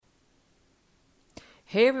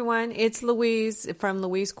Hey everyone, it's Louise from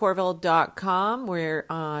louisecorville.com. We're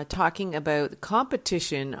talking about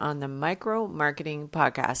competition on the Micro Marketing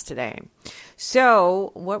Podcast today.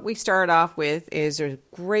 So, what we start off with is a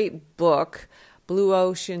great book, Blue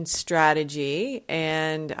Ocean Strategy,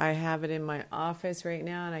 and I have it in my office right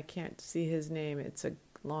now and I can't see his name. It's a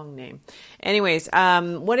long name. Anyways,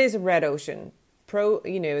 what is a red ocean?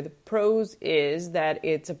 The pros is that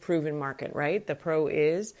it's a proven market, right? The pro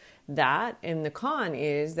is that, and the con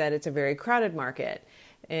is that it's a very crowded market.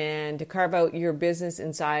 And to carve out your business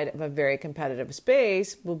inside of a very competitive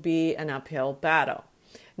space will be an uphill battle.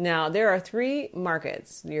 Now, there are three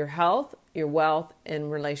markets: your health, your wealth,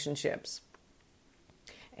 and relationships.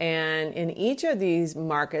 And in each of these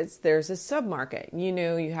markets, there's a sub-market.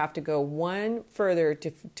 You have to go one further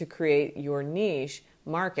to create your niche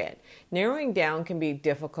market. Narrowing down can be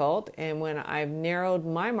difficult, and when I've narrowed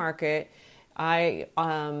my market, I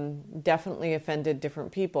definitely offended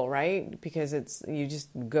different people, right? Because you just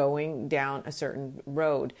going down a certain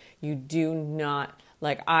road. I do not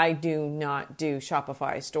do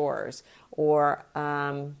Shopify stores, or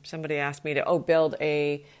somebody asked me to build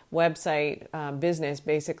a website business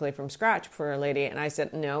basically from scratch for a lady, and I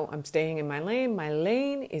said no, I'm staying in my lane. My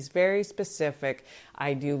lane is very specific.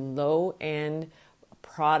 I do low end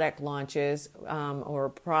product launches or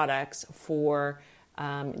products for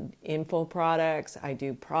info products. I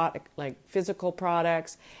do product like physical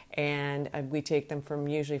products, and we take them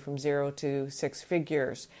usually from 0 to 6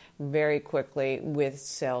 figures very quickly with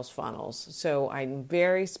sales funnels. So I'm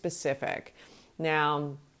very specific.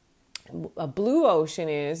 Now, a blue ocean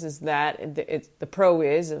is that the pro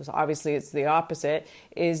is obviously it's the opposite,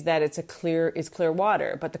 is that it's clear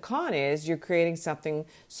water. But the con is you're creating something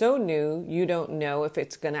so new you don't know if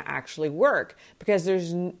it's going to actually work, because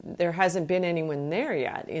there hasn't been anyone there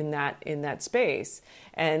yet in that space,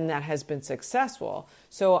 and that has been successful.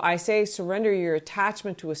 So I say surrender your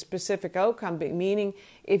attachment to a specific outcome, meaning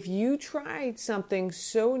if you tried something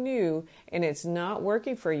so new and it's not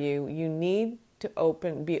working for you, you need to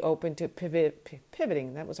be open to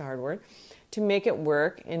pivoting, that was a hard word, to make it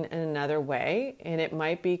work in another way, and it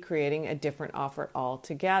might be creating a different offer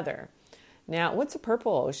altogether. Now, what's a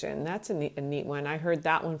purple ocean? That's a neat one. I heard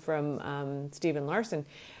that one from Stephen Larson,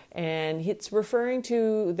 and it's referring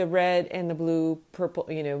to the red and the blue, purple,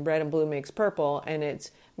 red and blue makes purple, and it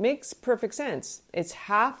makes perfect sense. It's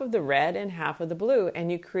half of the red and half of the blue,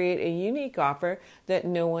 and you create a unique offer that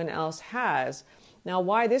no one else has. Now,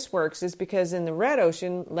 why this works is because in the red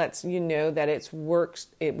ocean lets you know that it works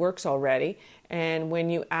already. And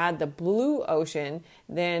when you add the blue ocean,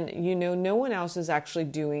 then no one else is actually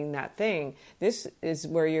doing that thing. This is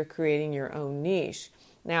where you're creating your own niche.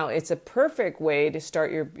 Now, it's a perfect way to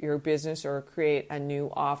start your business or create a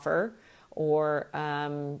new offer or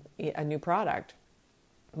a new product.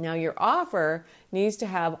 Now, your offer needs to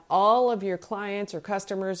have all of your clients' or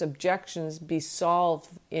customers' objections be solved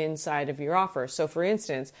inside of your offer. So, for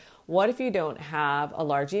instance, what if you don't have a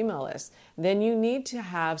large email list? Then you need to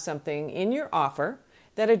have something in your offer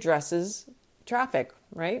that addresses traffic,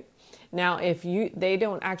 right? Now, if they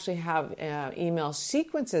don't actually have email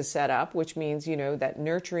sequences set up, which means, that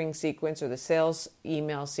nurturing sequence or the sales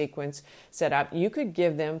email sequence set up, you could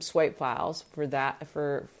give them swipe files for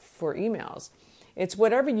emails. It's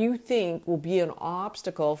whatever you think will be an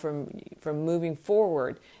obstacle from moving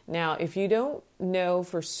forward. Now, if you don't know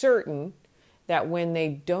for certain that when they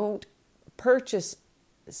don't purchase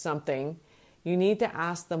something, you need to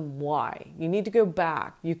ask them why. You need to go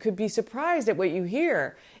back. You could be surprised at what you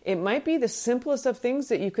hear. It might be the simplest of things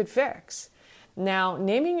that you could fix. Now,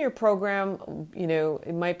 naming your program,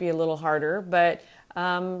 it might be a little harder, but,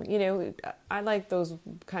 I like those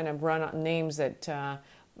kind of run-on names that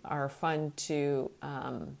are fun to,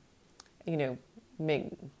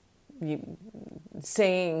 make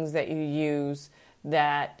sayings that you use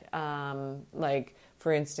that, like,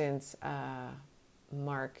 for instance,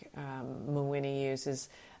 Mark Mawhinney uses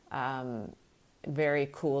very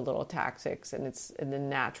cool little tactics, and it's the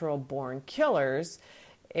Natural Born Killers.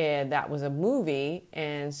 And that was a movie,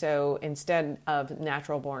 and so instead of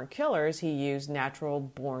Natural Born Killers, he used Natural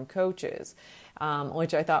Born Coaches,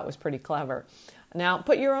 which I thought was pretty clever. Now,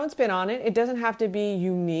 put your own spin on it. It doesn't have to be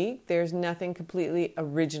unique. There's nothing completely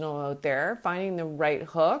original out there. Finding the right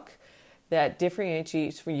hook that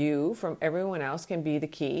differentiates you from everyone else can be the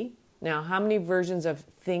key. Now, how many versions of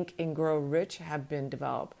Think and Grow Rich have been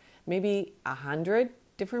developed? Maybe 100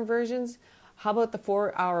 different versions? How about the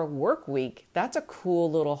 4-hour work week? That's a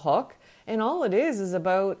cool little hook. And all it is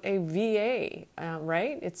about a VA,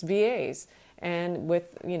 right? It's VAs, and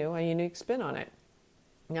with, a unique spin on it.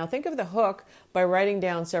 Now think of the hook by writing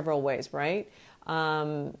down several ways, right?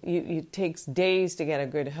 It takes days to get a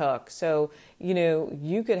good hook. So,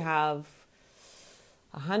 you could have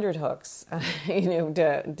 100 hooks,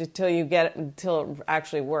 till you get it, until it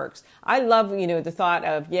actually works. I love, the thought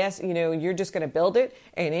of, yes, you're just going to build it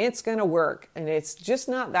and it's going to work. And it's just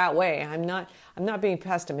not that way. I'm not being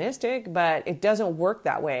pessimistic, but it doesn't work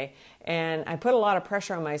that way. And I put a lot of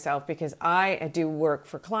pressure on myself because I do work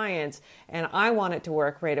for clients and I want it to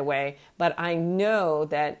work right away. But I know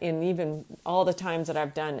that in even all the times that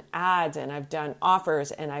I've done ads and I've done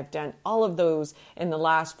offers and I've done all of those in the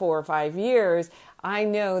last 4 or 5 years, I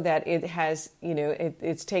know that it has,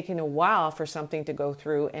 it's taken a while for something to go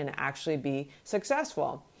through and actually be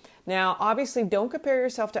successful. Now, obviously, don't compare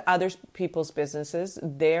yourself to other people's businesses.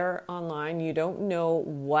 They're online. You don't know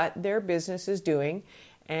what their business is doing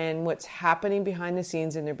and what's happening behind the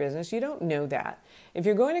scenes in their business. You don't know that. If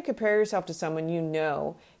you're going to compare yourself to someone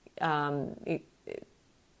you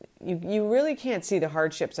really can't see the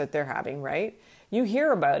hardships that they're having, right? You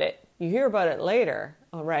hear about it. You hear about it later,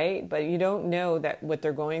 all right? But you don't know that what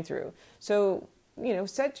they're going through. So,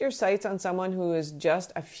 set your sights on someone who is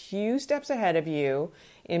just a few steps ahead of you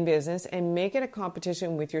in business and make it a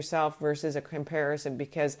competition with yourself versus a comparison,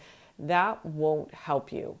 because that won't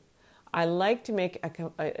help you. I like to make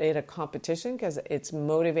it a competition because it's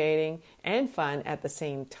motivating and fun at the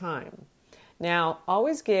same time. Now,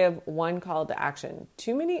 always give one call to action.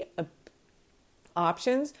 Too many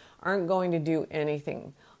options aren't going to do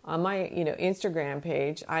anything. On my Instagram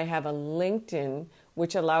page, I have a LinkedIn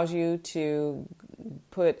which allows you to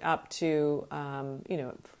put up to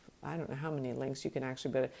I don't know how many links you can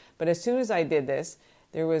actually put, but as soon as I did this,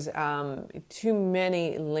 there was too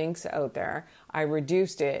many links out there. I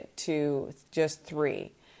reduced it to just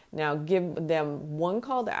 3. Now give them one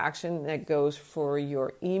call to action that goes for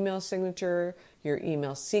your email signature, your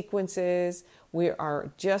email sequences. We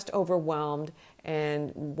are just overwhelmed,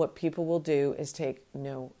 and what people will do is take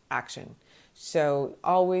no action. So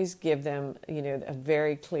always give them, a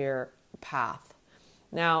very clear path.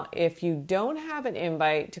 Now, if you don't have an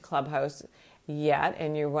invite to Clubhouse yet,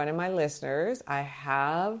 and you're one of my listeners, I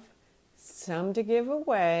have some to give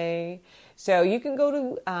away. So you can go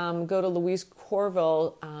to Louise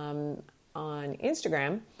Corville on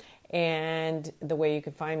Instagram, and the way you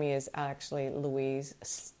can find me is actually Louise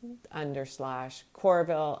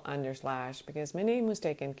 _Corville _ because my name was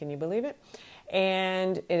taken. Can you believe it?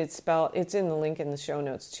 And it's in the link in the show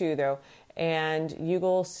notes too, though. And you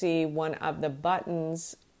will see one of the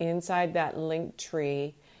buttons inside that link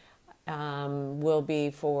tree will be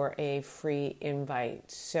for a free invite.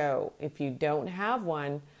 So if you don't have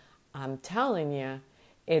one, I'm telling you,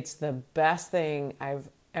 it's the best thing I've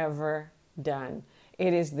ever done.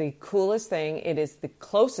 It is the coolest thing. It is the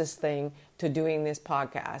closest thing to doing this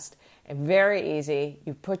podcast. And very easy.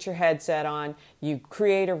 You put your headset on, you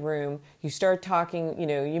create a room, you start talking,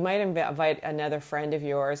 you might invite another friend of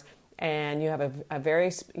yours, and you have a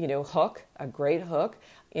very, hook, a great hook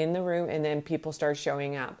in the room, and then people start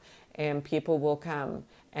showing up and people will come.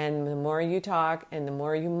 And the more you talk and the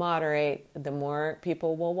more you moderate, the more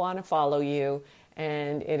people will want to follow you.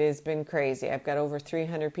 And it has been crazy. I've got over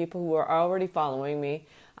 300 people who are already following me.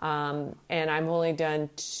 And I'm only done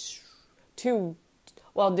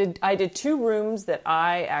I did 2 rooms that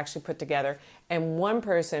I actually put together, and one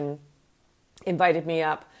person invited me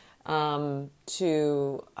up to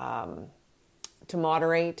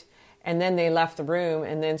moderate, and then they left the room,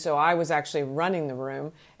 and then so I was actually running the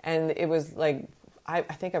room, and it was like I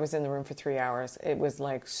think I was in the room for 3 hours. It was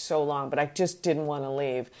like so long, but I just didn't want to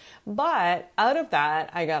leave. But out of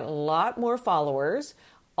that, I got a lot more followers.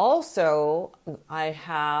 Also, I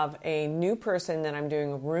have a new person that I'm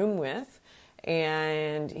doing a room with,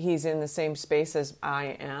 and he's in the same space as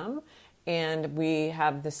I am, and we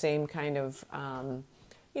have the same kind of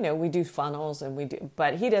we do funnels,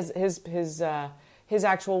 but he does his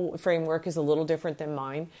actual framework is a little different than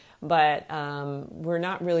mine, but we're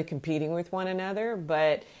not really competing with one another.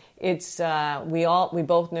 But it's we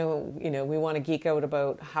both know, we want to geek out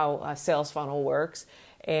about how a sales funnel works,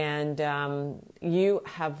 and you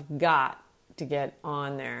have got to get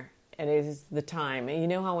on there. It is the time. And you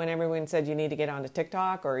know how when everyone said you need to get onto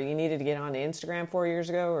TikTok or you needed to get onto Instagram 4 years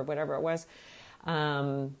ago or whatever it was?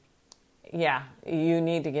 Yeah, you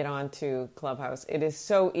need to get onto Clubhouse. It is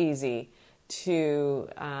so easy to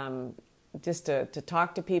just to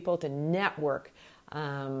talk to people, to network.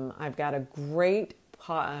 I've got a great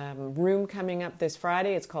room coming up this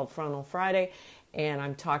Friday. It's called Frontal Friday, and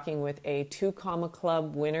I'm talking with a 2 Comma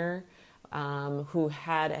Club winner who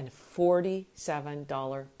had a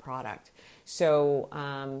 $47 product. So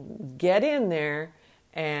get in there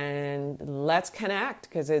and let's connect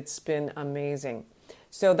because it's been amazing.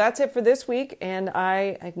 So that's it for this week, and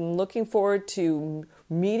I am looking forward to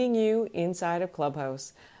meeting you inside of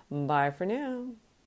Clubhouse. Bye for now.